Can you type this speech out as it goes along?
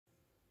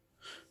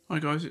Hi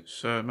guys,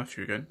 it's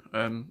Matthew again.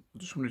 I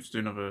just wanted to do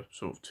another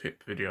sort of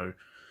tip video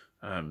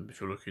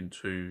if you're looking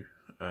to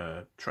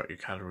track your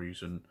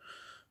calories and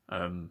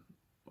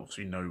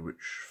obviously know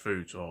which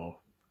foods are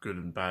good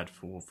and bad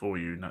for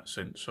you in that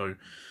sense. So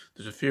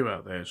there's a few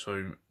out there.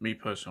 So me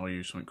personally, I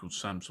use something called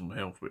Samsung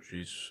Health, which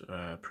is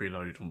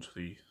preloaded onto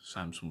the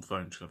Samsung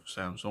phone to have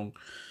Samsung.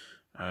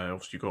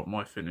 Obviously you've got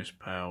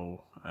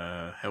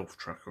MyFitnessPal, Health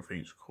Tracker I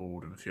think it's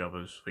called, and a few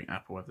others. I think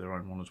Apple have their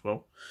own one as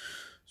well.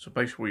 So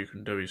basically what you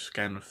can do is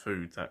scan the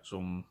food that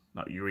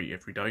you eat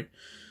every day.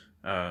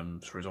 So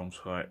for example,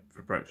 like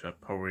for breakfast you have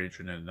porridge,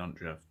 and then lunch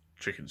you have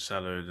chicken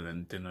salad, and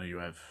then dinner you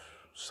have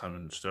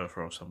salmon stir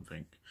fry or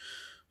something.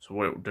 So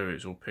what it will do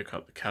is it will pick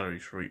up the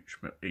calories for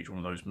each one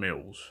of those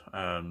meals,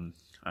 and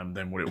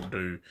then what it will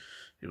do,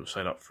 it will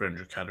say like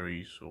 300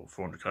 calories or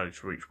 400 calories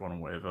for each one or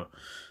whatever,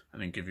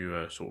 and then give you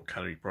a sort of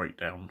calorie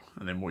breakdown.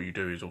 And then what you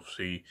do is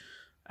obviously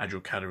add your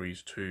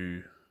calories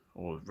to,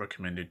 or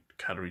recommended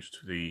calories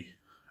to the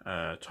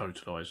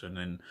totalizer, and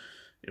then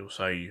it will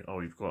say,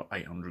 oh, you've got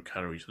 800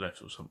 calories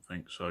left or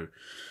something. So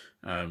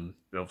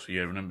obviously,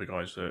 yeah, remember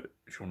guys that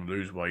if you want to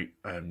lose weight,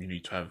 you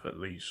need to have at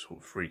least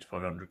sort of 300 to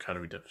 500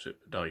 calorie deficit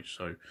per day.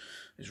 So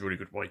it's a really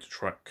good way to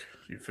track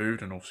your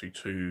food, and obviously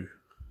to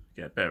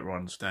get a better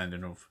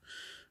understanding of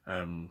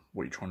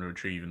what you're trying to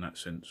achieve in that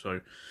sense.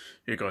 So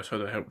yeah guys,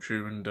 hope that helped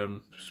you,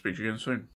 and speak to you again soon.